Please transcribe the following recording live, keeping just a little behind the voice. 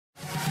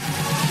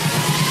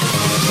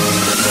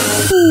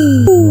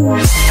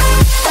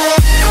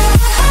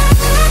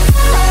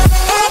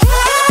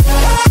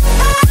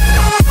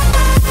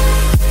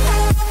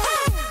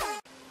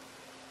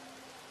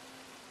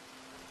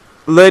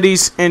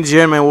Ladies and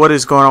gentlemen, what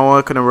is going on?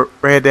 Welcome to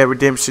Red Dead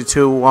Redemption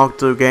 2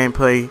 walkthrough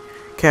gameplay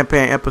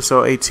campaign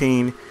episode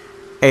 18.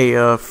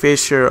 A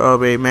Fisher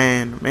of a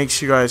Man. Make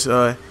sure you guys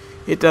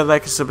hit that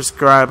like and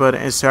subscribe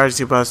button as hard as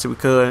you possibly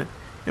could,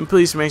 and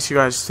please make sure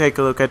you guys take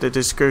a look at the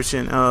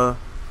description. And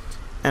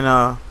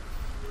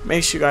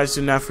make sure you guys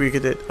do not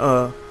forget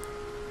that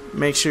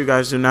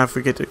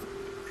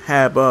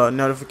have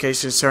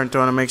notifications turned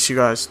on, and make sure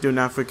you guys do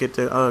not forget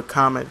to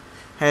comment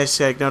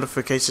hashtag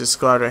notification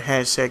slaughter,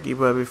 hashtag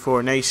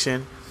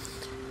eBay4Nation.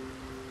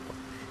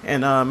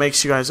 And make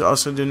sure you guys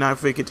also do not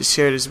forget to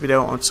share this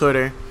video on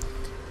Twitter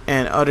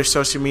and other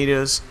social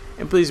medias.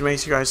 And please make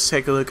sure you guys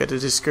take a look at the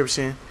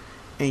description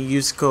and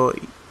use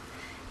code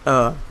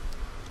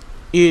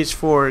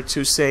EH4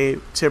 to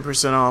save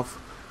 10%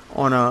 off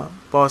on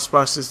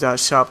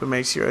bossbosses.shop, and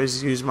make sure you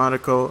guys use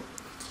moniker code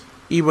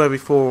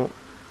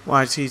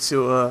eBay4YT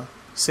to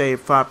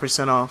save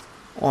 5% off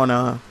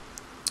on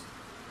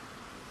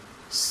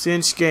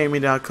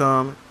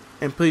cinchgaming.com.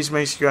 And please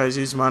make sure you guys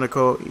use moniker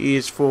code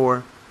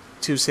EH4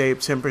 to save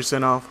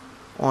 10% off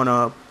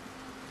on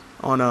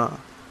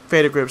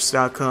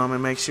fadergrips.com.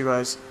 And make sure you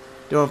guys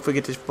don't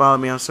forget to follow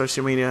me on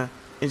social media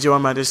and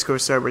join my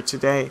Discord server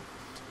today.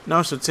 And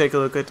also take a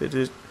look at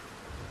the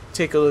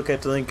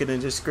link in the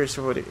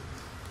description for the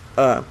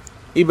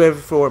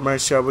eBay4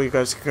 merch shop, where you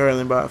guys can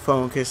currently buy a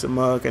phone case, a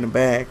mug, and a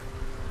bag.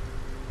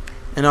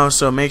 And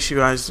also make sure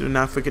you guys do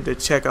not forget to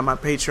check out my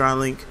Patreon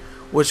link,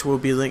 which will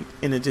be linked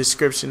in the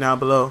description down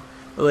below.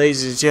 But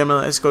ladies and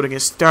gentlemen, let's go to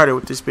get started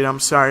with this video. I'm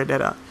sorry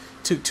that I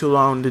took too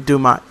long to do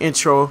my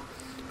intro,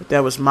 but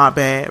that was my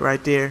bad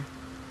right there.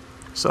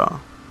 So,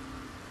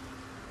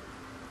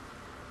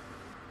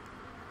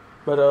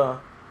 but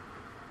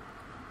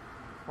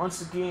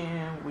once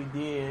again, we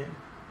did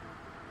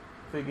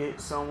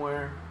forget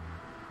somewhere.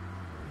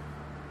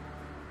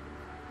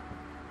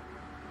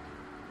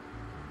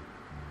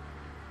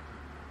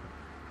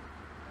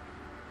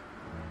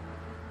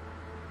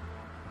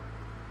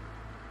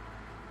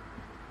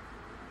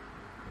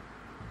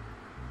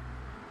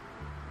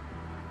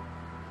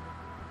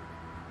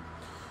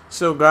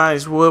 So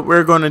guys, what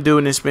we're going to do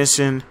in this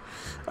mission,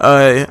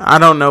 I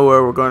don't know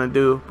what we're going to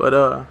do, but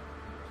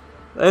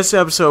last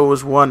episode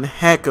was one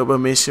heck of a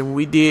mission.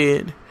 We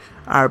did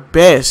our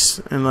best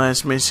in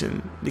last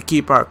mission to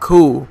keep our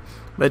cool,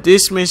 but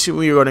this mission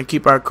we are going to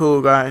keep our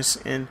cool, guys,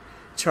 and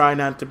try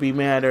not to be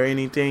mad or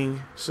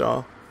anything.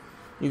 So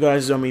you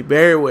guys know me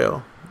very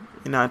well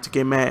and not to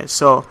get mad.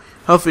 So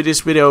hopefully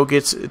this video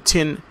gets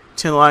 10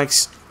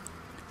 likes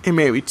and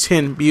maybe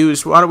 10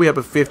 views. Why do we have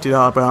a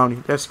 $50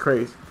 bounty? That's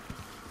crazy.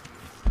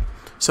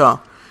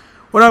 So,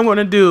 what I'm going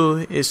to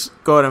do is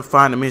go ahead and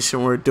find the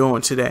mission we're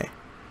doing today.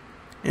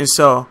 And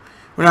so,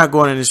 we're not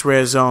going in this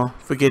red zone.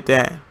 Forget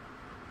that.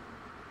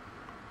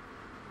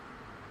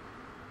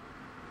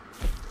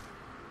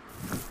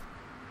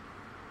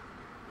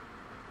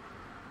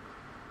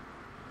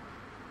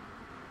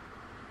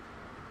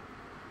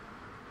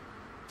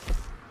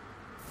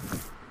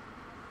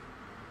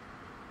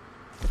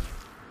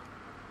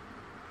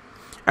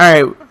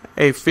 Alright,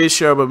 a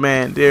Fisher of a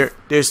Man.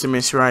 There's the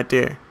mission right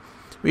there.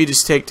 We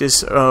just take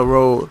this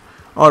road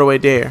all the way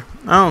there.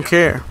 I don't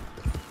care.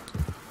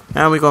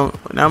 Now we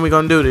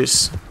gonna do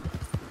this.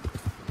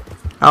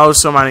 I owe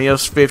somebody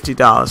else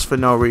 $50 for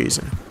no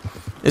reason.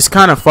 It's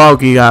kind of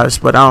foggy, guys,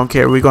 but I don't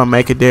care. We're gonna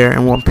make it there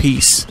in one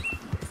piece.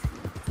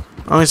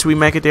 As long as we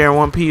make it there in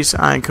one piece,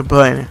 I ain't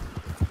complaining.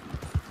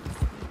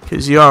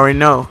 Cause you already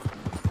know,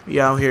 we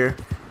out here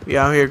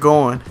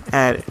going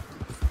at it.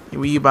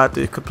 And we about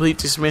to complete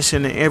this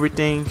mission and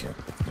everything.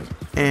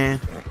 And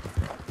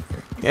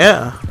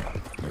yeah.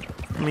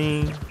 I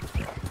mean,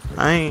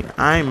 I ain't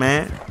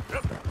mad.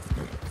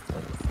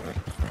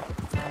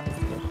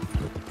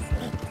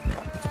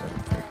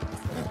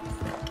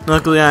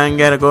 Luckily, I ain't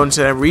gotta go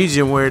into that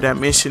region where that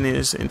mission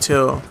is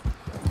until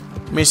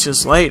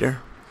missions later.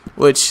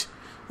 Which,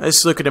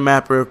 let's look at the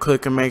map real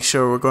quick and make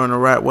sure we're going the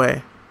right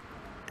way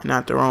and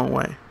not the wrong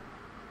way.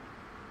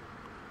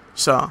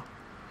 So,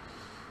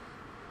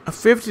 a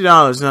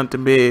 $50 is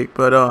nothing big,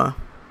 but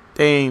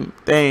they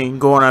ain't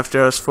going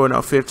after us for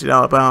no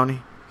 $50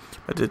 bounty.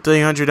 But the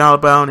 $300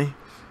 bounty,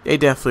 they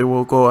definitely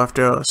will go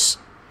after us.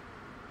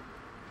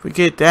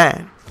 Forget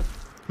that.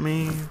 I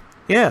mean,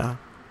 yeah.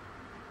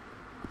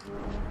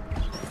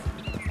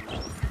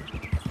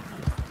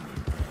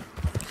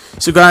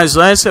 So guys,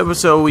 last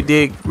episode we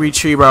did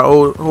retrieve our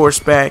old horse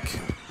back,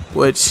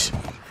 which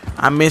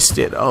I missed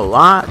it a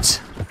lot.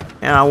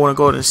 And I want to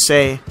go and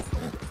say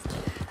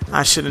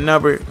I should have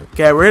never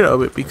got rid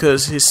of it,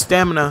 because his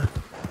stamina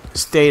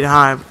stayed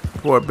high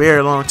for a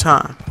very long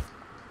time.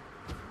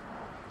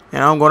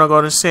 And I'm gonna go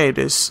and save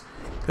this,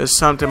 because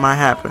something might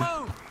happen.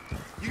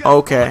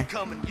 Okay.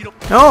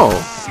 No.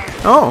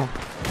 No.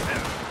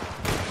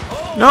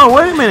 No,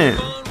 wait a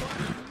minute.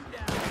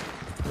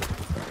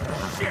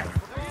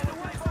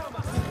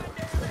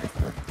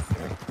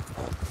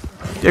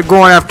 They're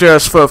going after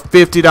us for a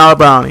 $50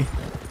 bounty.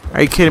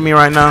 Are you kidding me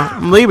right now?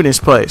 I'm leaving this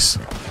place.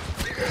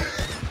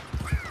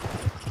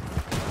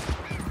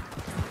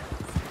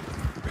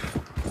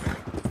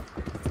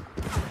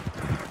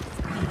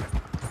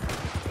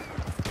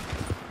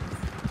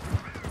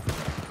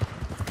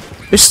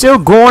 They're still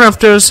going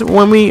after us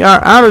when we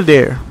are out of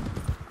there.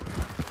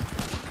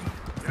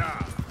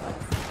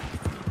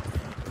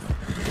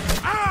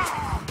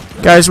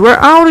 Guys, we're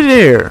out of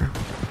there.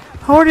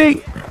 How are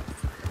they...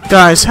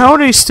 Guys, how are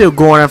they still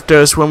going after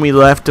us when we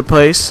left the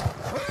place?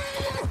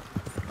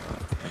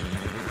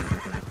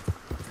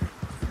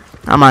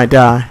 I might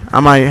die. I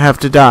might have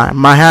to die. I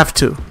might have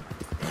to.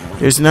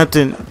 There's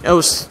nothing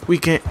else we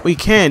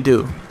can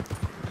do.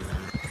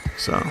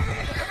 So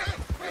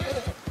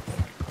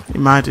you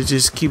might have to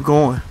just keep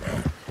going.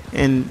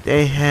 And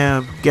they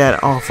have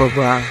got off of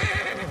our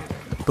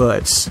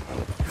butts.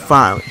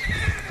 Finally.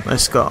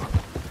 Let's go.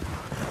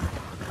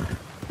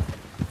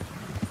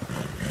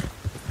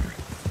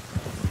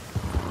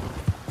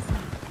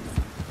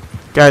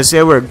 Guys,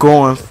 they were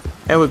going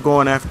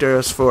after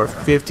us for a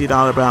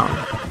 $50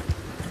 bounty.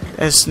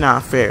 That's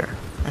not fair.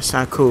 That's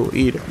not cool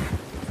either.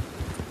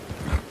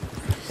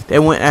 They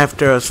went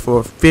after us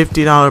for a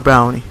 $50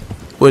 bounty,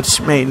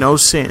 which made no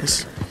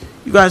sense.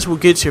 You guys will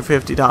get your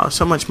 $50.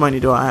 How much money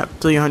do I have?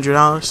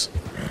 $300.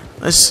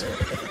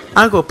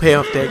 I'll go pay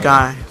off that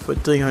guy for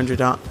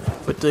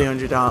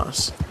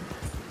 $300.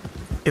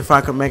 If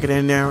I could make it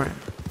in there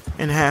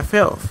and have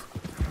health.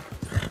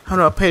 How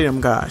do I pay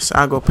them guys?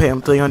 I'll go pay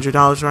them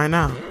 $300 right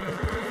now.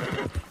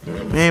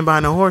 We ain't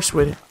buying no horse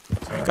with it.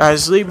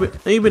 Guys, leave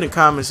in the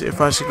comments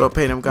if I should go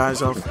pay them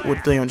guys off with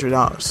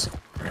 $300.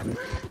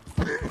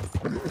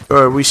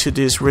 Or we should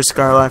just risk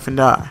our life and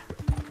die.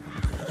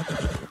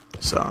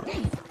 So.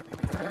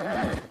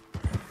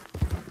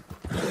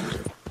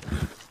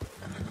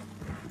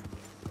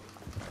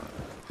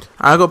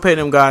 I'll go pay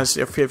them guys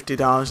their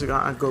 $50.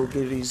 I'll go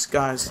give these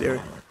guys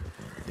their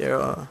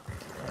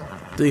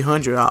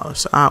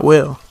 $300. I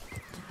will.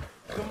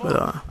 But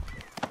I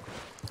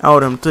owe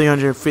them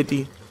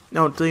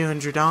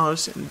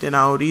 $300, and then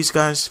I owe these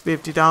guys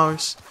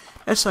 $50.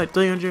 That's like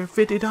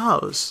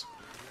 $350.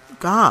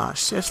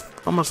 Gosh, that's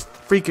almost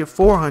freaking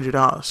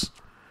 $400.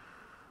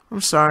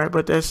 I'm sorry,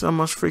 but that's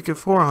almost freaking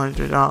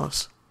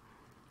 $400.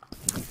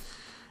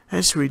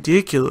 That's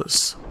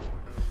ridiculous.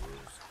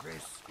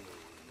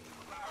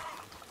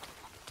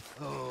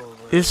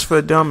 It's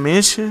for dumb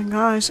mission,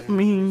 guys. I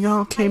mean,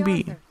 y'all can't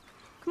be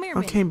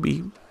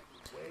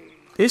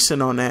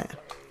dissing on that.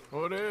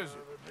 What is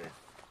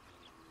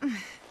it?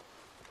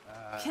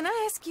 Can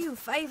I ask you a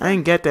favor? I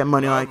ain't get that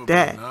money like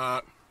that.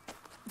 Not.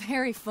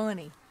 Very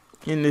funny.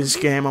 In this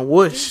game, I Do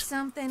wish.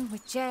 something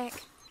with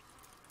Jack.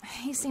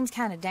 He seems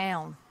kind of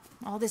down.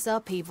 All this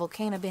upheaval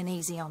can't have been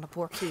easy on the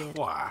poor kid.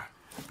 Why?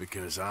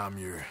 Because I'm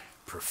your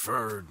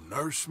preferred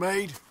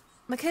nursemaid?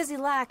 Because he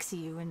likes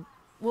you, and,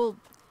 well,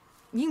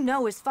 you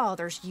know his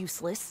father's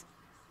useless.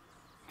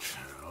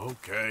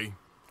 Okay.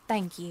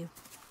 Thank you.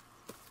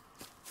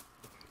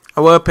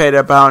 I will pay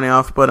that bounty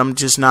off, but I'm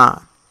just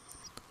not.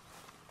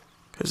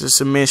 Because it's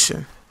a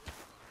mission.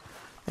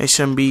 They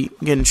shouldn't be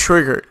getting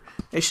triggered.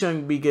 They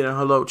shouldn't be getting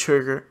hello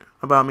triggered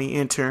about me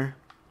entering.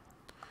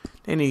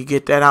 They need to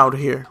get that out of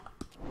here.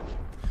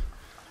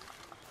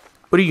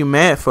 What are you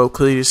mad for,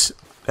 Cletus?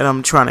 That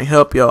I'm trying to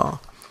help y'all.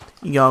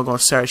 Y'all gonna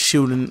start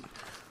shooting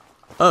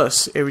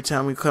us every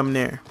time we come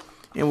there.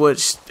 And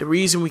which the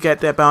reason we got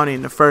that bounty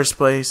in the first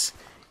place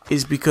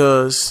is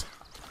because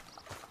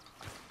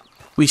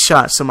we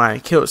shot somebody,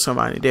 killed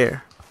somebody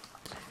there.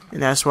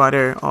 And that's why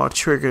they're all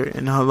triggered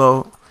and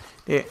hello.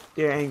 They're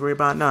angry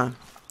about none.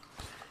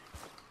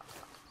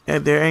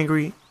 And they're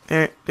angry.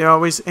 They're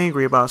always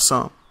angry about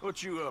something.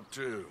 What you up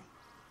to?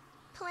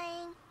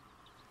 Playing,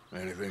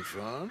 Anything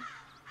fun?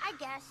 I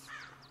guess.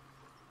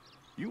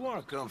 You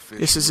want to come fishing?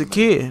 This is a with me?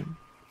 kid.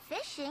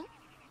 Fishing?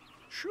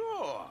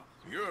 Sure.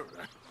 You're.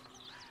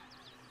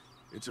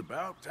 It's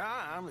about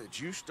time that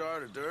you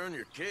started to earn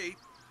your keep.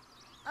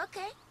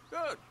 Okay,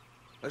 Good.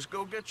 Let's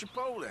go get your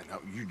pole in. Now,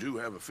 you do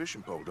have a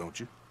fishing pole, don't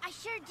you? I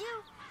sure do.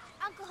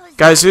 Uncle Jose.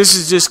 Guys, this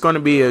is just going to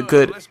be a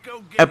good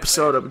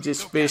episode of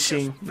just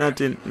fishing.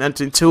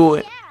 Nothing to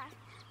it.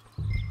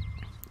 Yeah.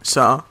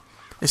 So,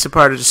 it's a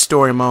part of the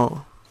story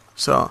mode.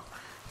 So,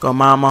 go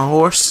mind my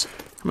horse.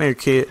 Come here,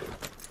 kid.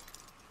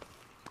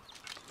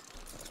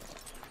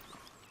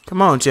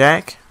 Come on,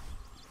 Jack.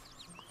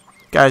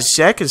 Guys,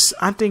 I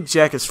think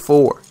Jack is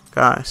 4,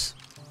 guys.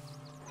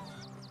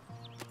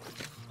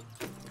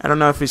 I don't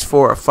know if he's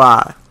 4 or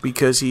 5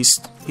 because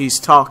he's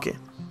talking.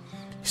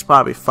 He's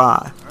probably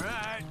 5. All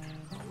right.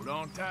 Hold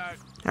on tight.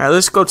 All right,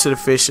 let's go to the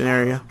fishing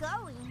area.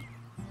 Going.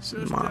 This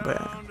is my bad.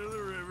 Down to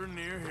the river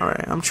near here. All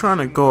right, I'm trying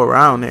to go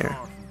around there.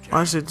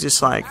 Why is it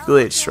just like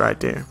glitched right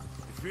there?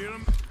 Feel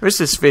 'em? Where's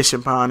this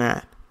fishing pond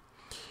at?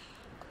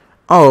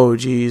 Oh,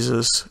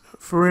 Jesus.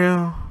 For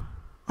real?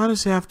 Why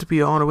does it have to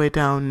be all the way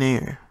down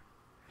there?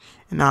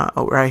 And not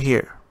right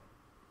here?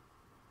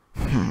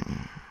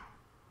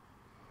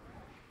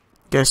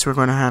 Guess we're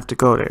going to have to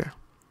go there.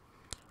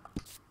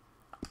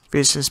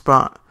 Fishing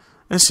spot.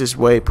 That's just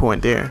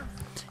waypoint there.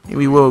 And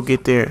we will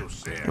get there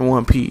in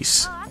one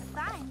piece. Oh, I'm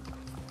fine.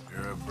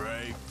 You're a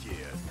brave kid.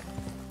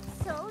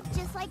 So,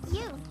 just like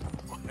you.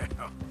 Well,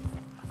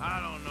 I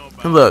don't know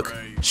about And look,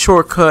 brave. Oh,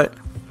 shortcut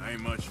I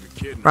ain't much of a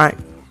kid no Right.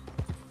 more.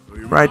 So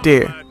your right mama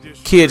there. might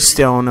just Kid's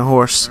still on the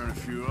horse. earn a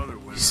few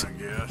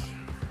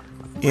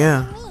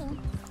Yeah. What do you mean?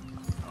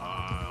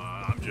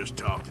 I'm just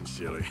talking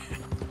silly.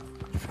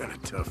 It's been a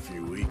tough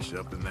few weeks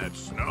up in that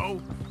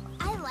snow.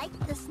 I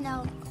like the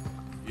snow.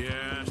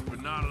 Yes,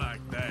 but not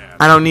like that.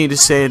 I don't need to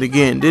say it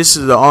again. This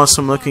is an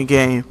awesome looking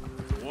game.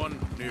 One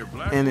near And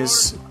Blackwater.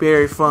 it's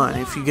very fun.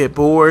 If you get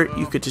bored,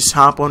 you could just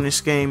hop on this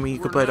game and you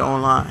could play it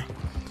online.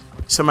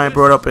 Somebody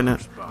brought up in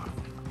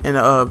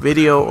a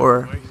video,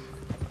 or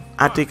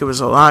I think it was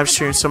a live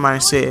stream, somebody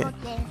said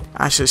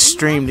I should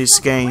stream this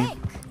game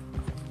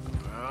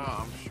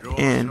Well, I'm sure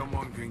and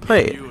someone can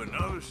play give it. you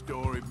another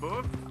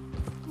storybook.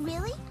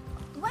 Really?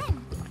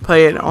 When?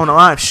 Play it on a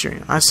live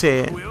stream. I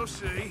said We'll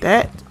see.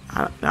 that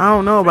I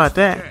don't know about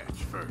that. Catch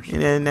first.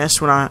 And then that's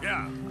when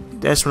Yeah,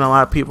 a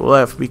lot of people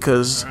left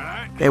because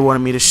right. they wanted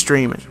me to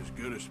stream it. It's as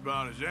good a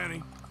spot as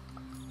any.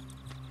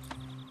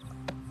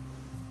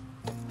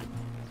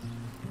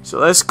 So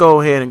let's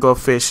go ahead and go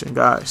fishing,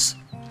 guys,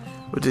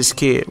 with this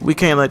kid. We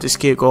can't let this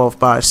kid go off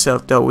by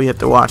himself, though. We have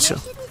to watch him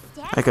Should we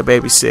stand like a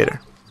babysitter.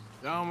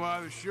 Down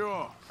by the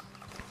shore.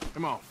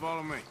 Come on,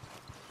 follow me.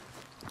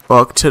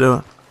 Walk to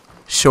the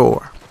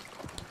shore.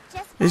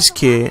 just This by the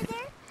kid. water there?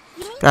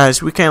 You mean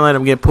Guys, we can't let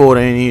him get pulled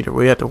in either.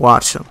 We have to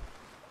watch him.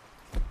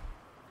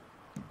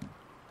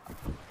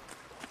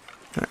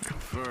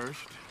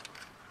 First,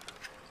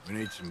 we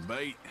need some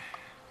bait.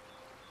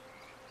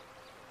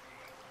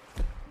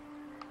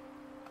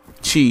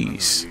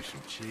 Cheese. Use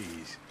some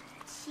cheese.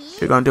 cheese?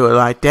 You're gonna do it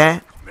like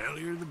that?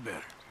 Smellier the better.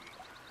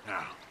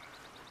 Now,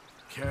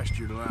 cast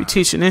your line. We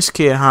teaching this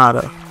kid how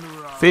to Lean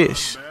the rod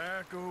fish.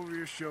 back over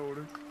your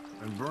shoulder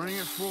and bring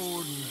it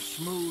forward in a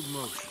smooth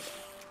motion.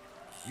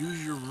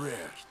 Use your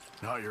wrist,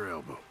 not your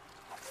elbow.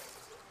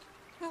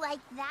 Like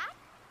that?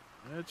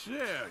 That's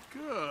it.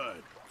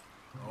 Good.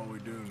 All we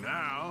do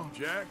now,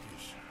 Jack,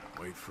 is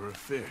wait for a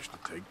fish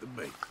to take the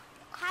bait.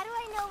 How do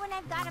I know when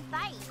I've got a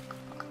bite?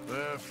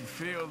 Well, if you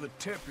feel the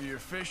tip of your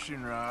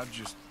fishing rod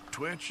just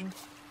twitching,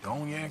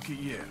 don't yank it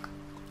yet.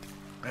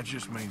 That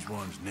just means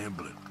one's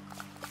nibbling.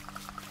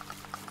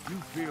 If you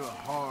feel a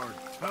hard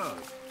tug,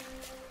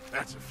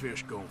 that's a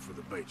fish going for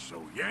the bait,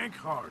 so yank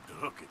hard to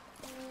hook it.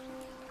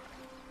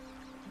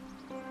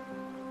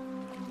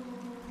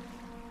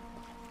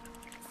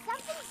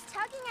 Something's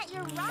tugging at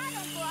your rod,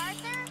 Uncle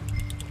Arthur.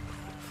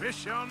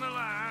 Fish on the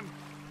line.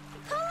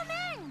 Pull him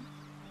in.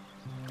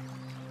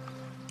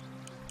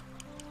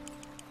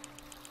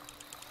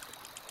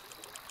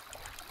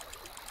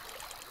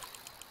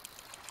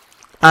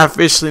 I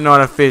officially know how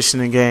to fish in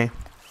the game.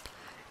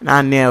 And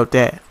I nailed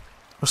that.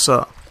 What's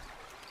up?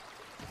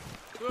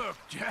 Look,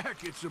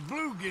 Jack, it's a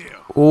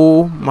bluegill.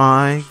 Oh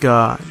my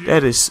god.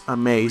 That is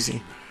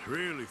amazing.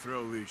 Really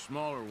throw these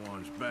smaller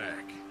ones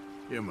back.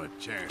 Give them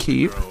a chance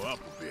Keep. to grow up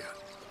a bit.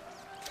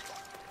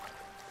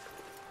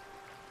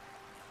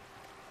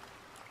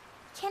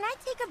 Can I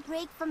take a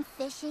break from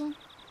fishing?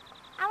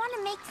 I want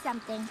to make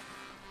something.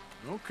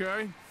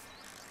 Okay.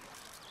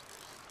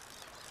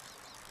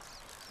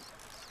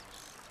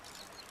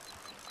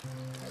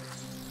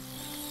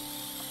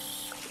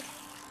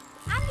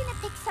 I'm gonna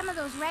pick some of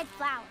those red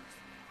flowers.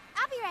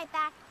 I'll be right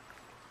back.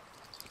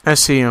 I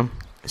see him.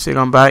 Is he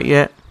gonna bite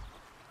yet?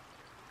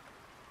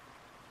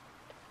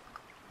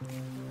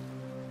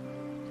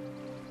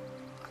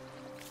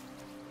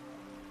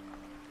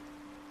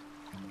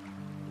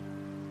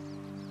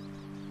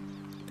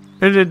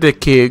 Where did the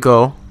kid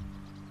go?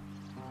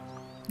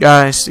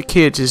 Guys, the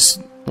kid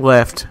just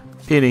left,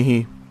 didn't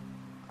he?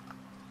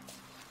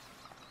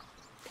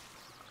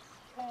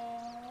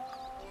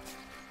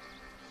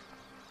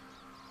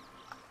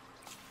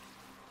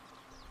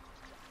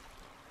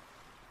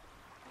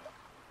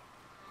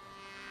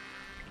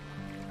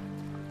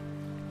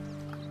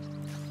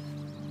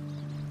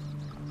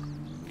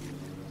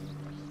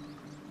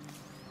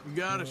 You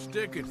gotta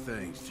stick at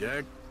things,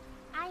 Jack.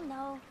 I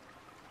know.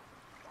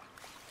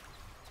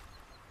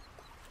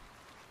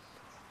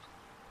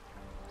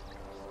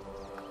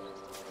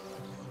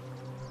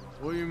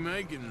 What are you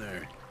making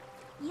there?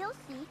 You'll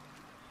see.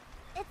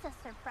 It's a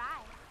surprise.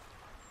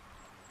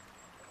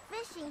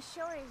 Fishing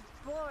sure is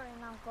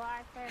boring, Uncle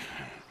Arthur.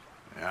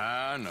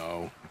 I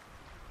know.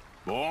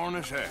 Boring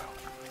as hell.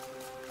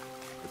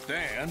 But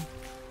then,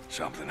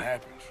 something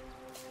happens.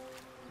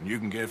 And you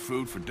can get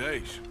food for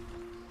days.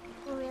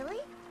 Really?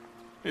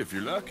 If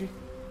you're lucky.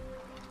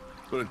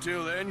 But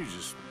until then, you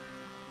just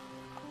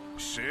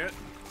sit,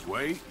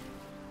 wait,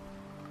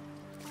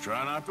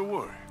 try not to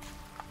worry.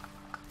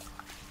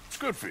 It's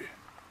good for you,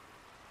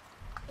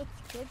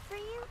 It's good for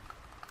you?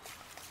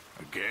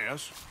 I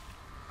guess.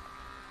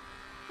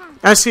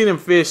 I seen him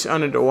fish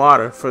under the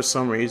water for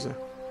some reason.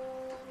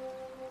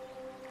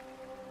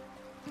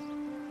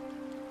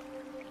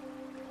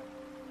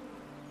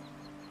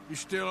 You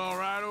still all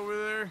right over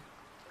there?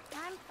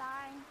 I'm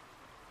fine.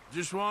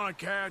 Just want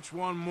to catch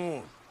one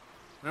more.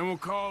 Then we'll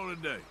call it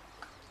a day.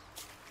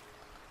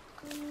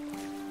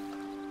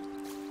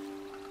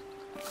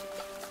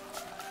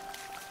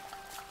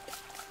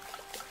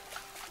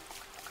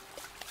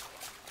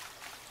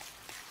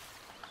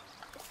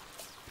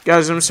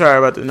 Guys, I'm sorry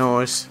about the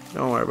noise.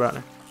 Don't worry about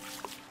it.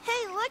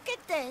 Hey, look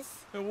at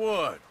this. And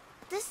what?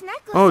 This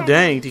necklace. Oh I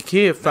dang, made the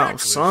kid found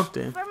Necklace?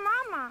 something. for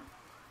Mama.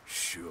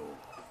 Sure.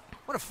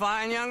 What a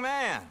fine young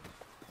man.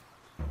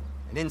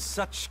 And in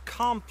such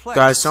complex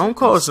Guys, don't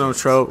cause no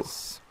trouble.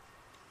 circumstances.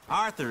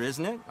 Arthur,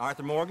 isn't it?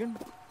 Arthur Morgan?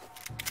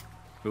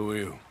 Who are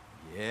you?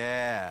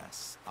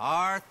 Yes,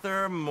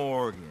 Arthur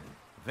Morgan,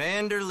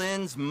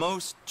 Vanderlyn's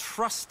most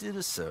trusted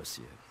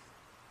associate.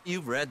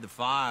 You've read the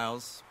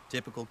files.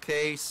 Typical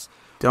case.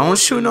 Don't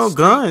shoot Orphan no street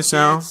guns kid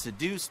now.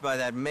 Seduced by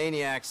that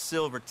maniac's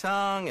silver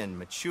tongue and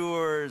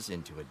matures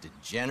into a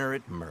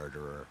degenerate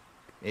murderer.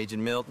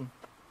 Agent Milton,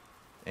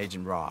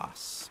 Agent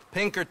Ross,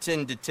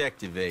 Pinkerton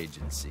Detective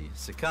Agency,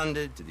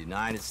 seconded to the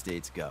United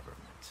States government.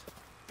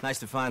 Nice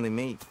to finally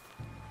meet.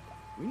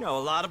 We know a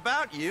lot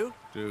about you.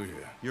 Do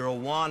you? You're a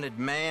wanted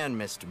man,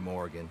 Mr.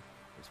 Morgan.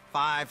 There's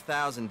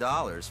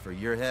 $5,000 for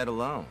your head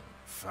alone.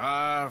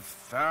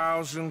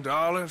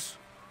 $5,000?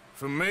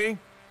 For me?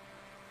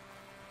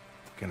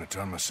 Can I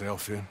turn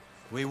myself in?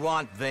 We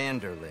want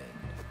Vanderlyn.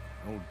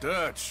 Old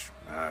Dutch.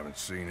 I haven't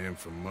seen him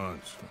for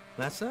months.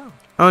 That's so.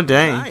 Oh I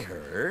dang.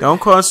 heard. Don't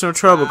cause no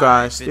trouble, Guy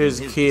guys. fitting There's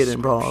a his kid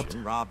involved.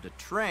 description Robbed a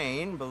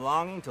train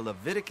belonging to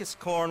Leviticus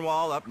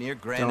Cornwall up near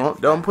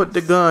Granite. Don't put the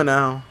Flats. gun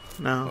out.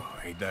 No. Oh,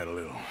 ain't that a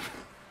little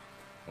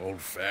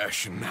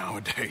old-fashioned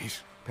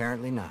nowadays?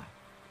 Apparently not.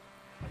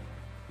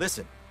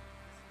 Listen.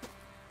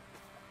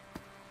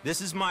 This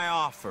is my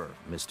offer,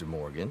 Mr.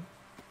 Morgan.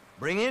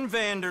 Bring in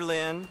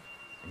Vanderlyn,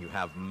 and you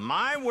have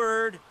my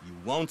word you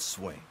won't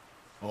swing.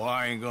 Oh,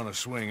 I ain't gonna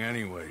swing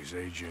anyways,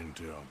 Agent.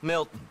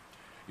 Milton.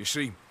 You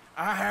see,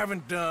 I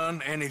haven't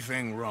done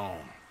anything wrong,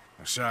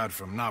 aside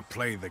from not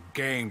play the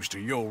games to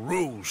your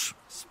rules.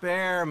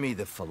 Spare me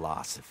the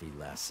philosophy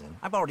lesson.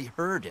 I've already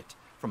heard it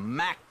from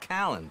Mac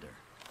Callender.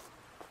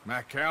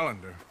 My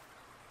calendar.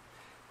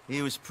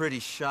 He was pretty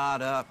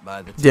shot up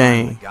by the time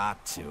Dang. we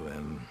got to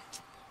him.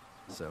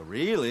 So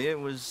really, it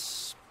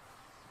was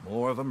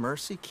more of a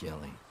mercy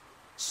killing.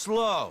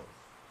 Slow,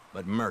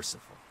 but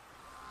merciful.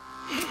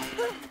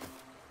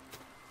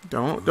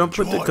 Don't put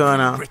the Enjoy gun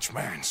being a out. rich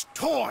man's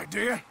toy,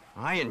 dear.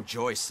 I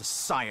enjoy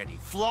society,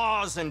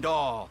 flaws and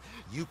all.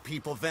 You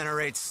people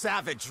venerate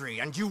savagery,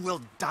 and you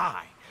will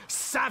die.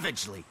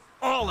 Savagely.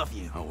 All of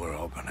you. Oh, we're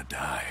all gonna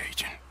die,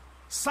 Agent.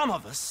 Some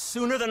of us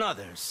sooner than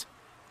others.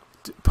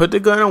 Put the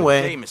gun Okay,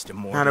 away. Mr. Not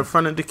Morgan. in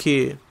front of the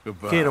kid.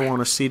 Goodbye. Kid don't want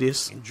to see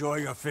this. Enjoy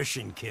your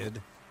fishing,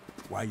 kid,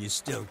 while you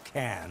still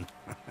can.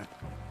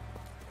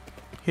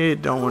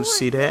 Kid don't want to Who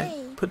see are that.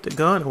 they? Put the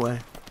gun away.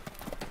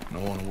 No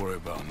one to worry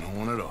about, no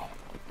one at all.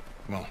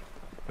 Come on,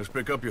 let's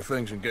pick up your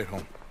things and get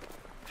home.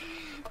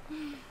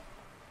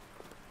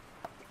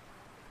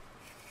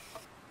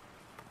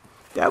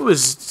 That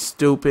was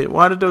stupid.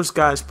 Why did those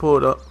guys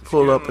pull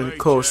up and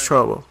cause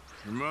trouble?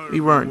 We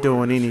weren't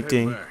doing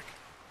anything.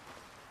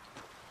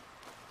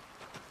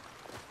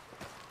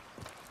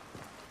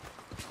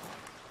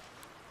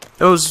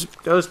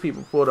 Those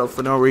people pulled up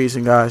for no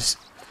reason, guys.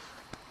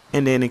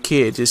 And then the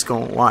kid just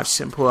gonna watch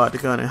them pull out the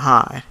gun and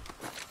hide.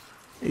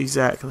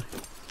 Exactly.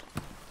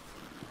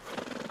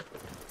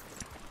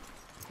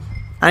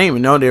 I didn't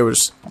even know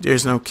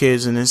there's no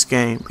kids in this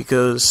game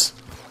because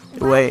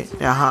the way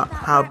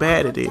how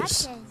bad it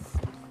is.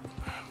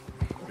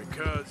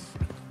 Because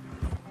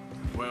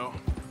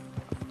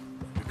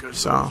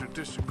So. those are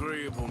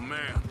disagreeable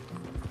men,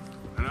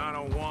 and I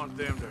don't want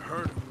them to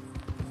hurt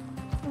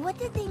him. What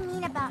did they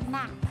mean about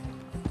Mac?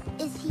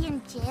 Is he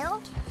in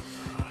jail?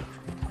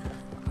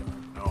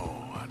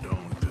 No, I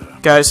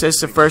don't. Guys, that's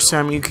the first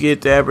time you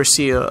get to ever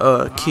see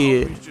a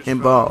kid He's just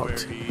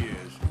involved. right where he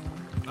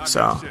is. Like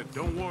So. I said,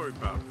 don't worry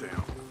about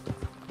them.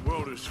 The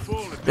world is full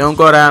of Don't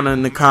go down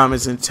in the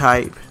comments and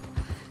type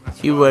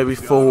That's you why way we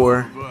got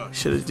before. all of us.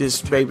 Should have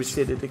just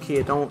babysitted the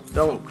kid. Don't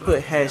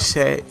put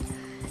hashtag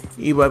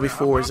you way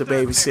before as a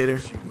babysitter.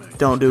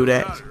 Don't do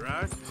that. Got it,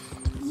 right?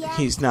 Yeah,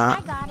 He's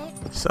not. I got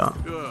it. So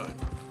Good.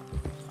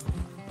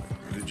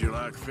 Did you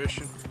like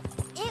fishing?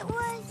 It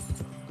was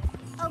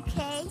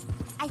okay,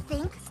 I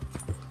think.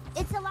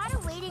 It's a lot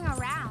of waiting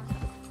around.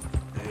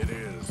 It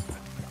is.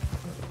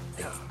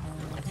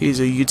 he's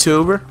a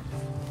YouTuber.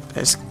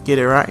 Let's get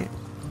it right.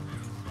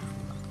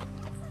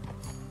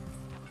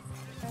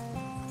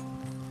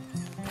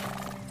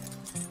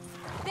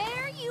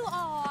 There you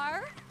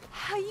are.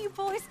 How you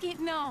boys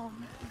getting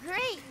on?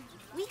 Great.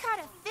 We caught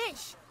a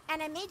fish,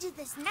 and I made you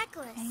this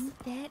necklace. Ain't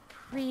that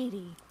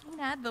pretty? Ain't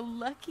I the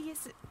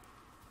luckiest?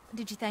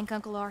 Did you thank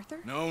Uncle Arthur?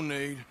 No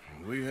need.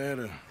 We had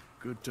a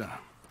good time.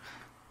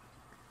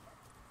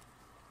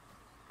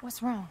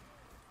 What's wrong?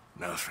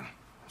 Nothing.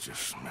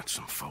 Just met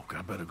some folk.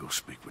 I better go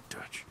speak with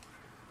Dutch.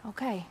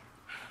 Okay.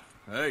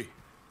 Hey,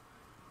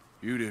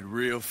 you did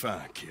real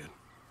fine, kid.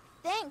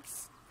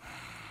 Thanks.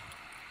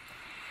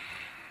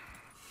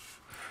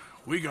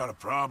 We got a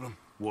problem.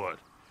 What?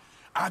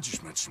 I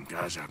just met some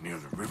guys out near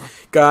the river.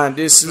 God,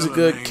 this is a Fella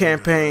good named,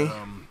 campaign.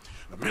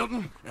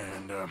 Milton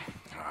and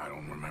I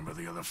don't remember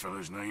the other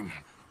fella's name.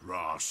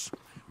 Ross.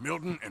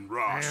 Milton and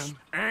Ross.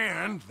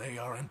 And they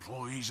are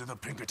employees of the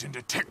Pinkerton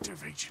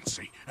Detective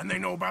Agency. And they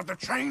know about the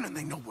train and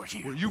they know we're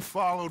here. Were you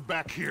followed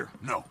back here?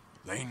 No,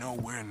 they know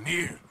we're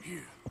near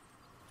here.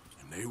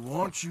 And They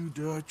want you,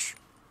 Dutch.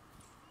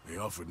 They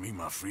offered me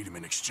my freedom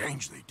in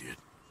exchange, they did.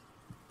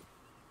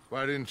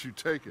 Why didn't you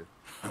take it?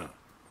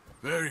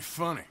 Very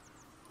funny.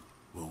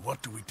 Well,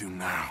 what do we do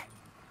now?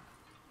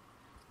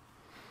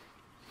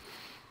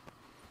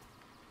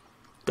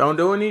 Don't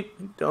do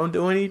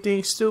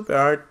anything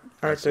stupid,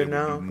 Arthur.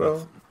 Now,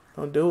 bro.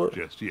 Don't do it.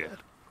 Just yet.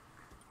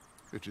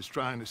 They're just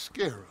trying to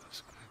scare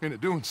us into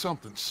doing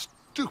something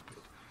stupid.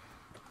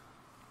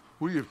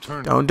 We have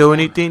turned. Don't do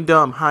anything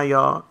dumb. Why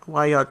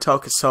y'all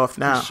talking soft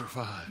now? We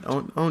survived.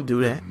 Don't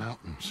do that. In the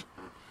mountains.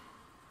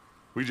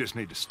 We just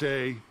need to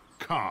stay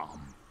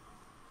calm.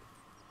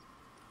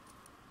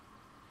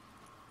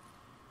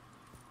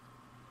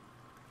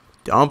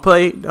 Don't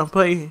play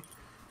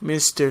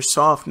Mr.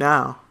 Soft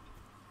now.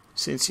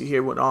 Since you're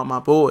here with all my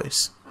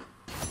boys.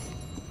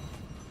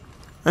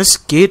 Let's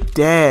get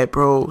that,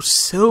 bro.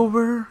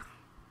 Silver.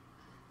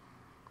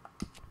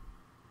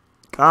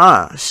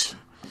 Gosh.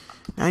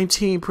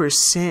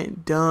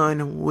 19%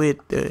 done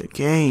with the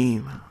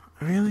game.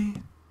 Really?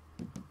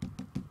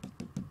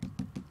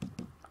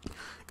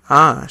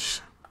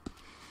 Gosh.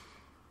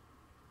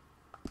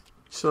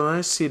 So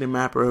let's see the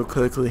map real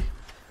quickly.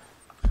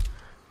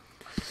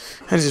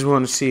 I just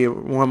want to see it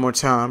one more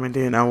time and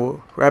then I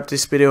will wrap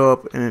this video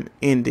up and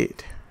end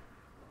it.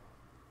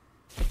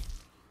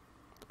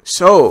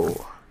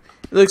 So,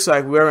 it looks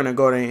like we're going to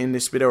go ahead and end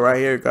this video right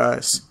here,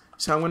 guys.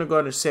 So I'm going to go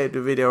ahead and save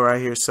the video right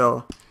here.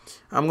 So,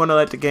 I'm going to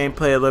let the game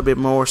play a little bit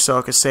more so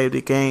I can save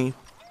the game.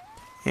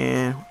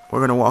 And we're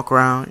going to walk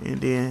around and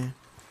then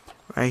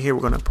right here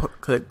we're going to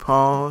click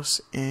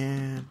pause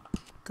and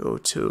go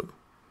to.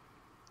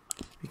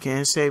 You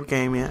can't save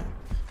game yet.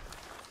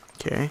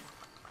 Okay.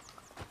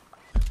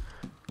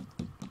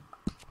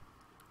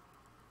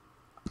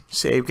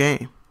 Save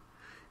game.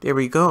 There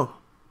we go.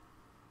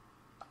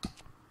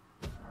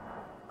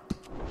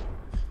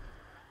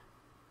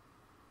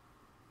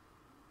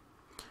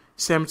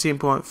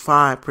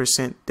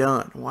 %17.5%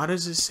 done. Why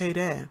does it say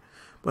that?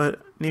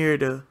 But near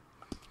the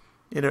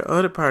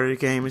other part of the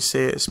game it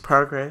says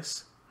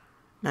progress.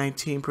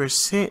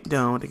 19%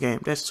 done with the game.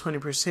 That's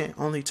 20%.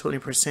 Only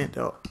 20%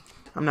 though.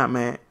 I'm not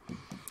mad.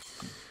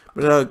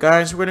 But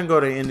guys, we're gonna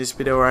go to end this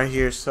video right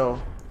here.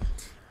 So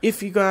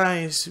if you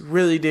guys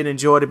really did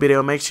enjoy the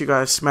video, make sure you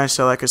guys smash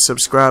that like and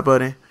subscribe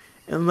button.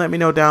 And let me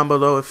know down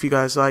below if you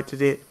guys liked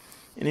it.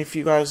 And if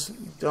you guys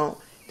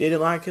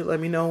didn't like it, let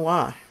me know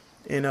why.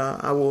 And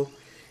I will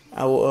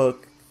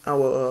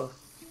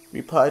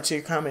reply to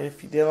your comment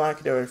if you did like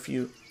it, or if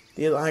you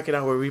did like it,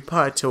 I will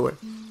reply to it.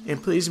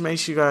 And please make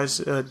sure you guys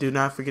do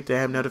not forget to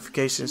have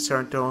notifications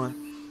turned on.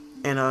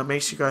 And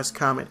make sure you guys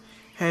comment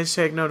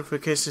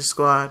 #notification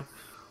squad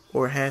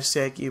or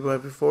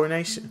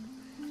 #eBoy4Nation.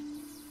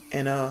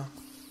 And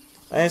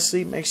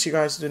lastly, make sure you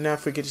guys do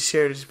not forget to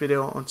share this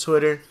video on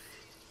Twitter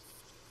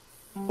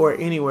or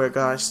anywhere,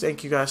 guys.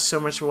 Thank you guys so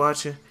much for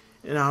watching,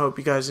 and I hope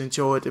you guys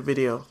enjoyed the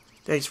video.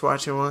 Thanks for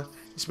watching, everyone.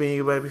 It's been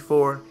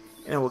eBoy4,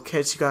 and I will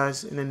catch you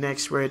guys in the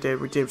next Red Dead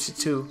Redemption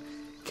 2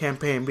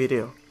 campaign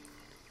video.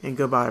 And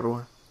goodbye,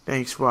 everyone.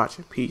 Thanks for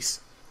watching.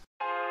 Peace.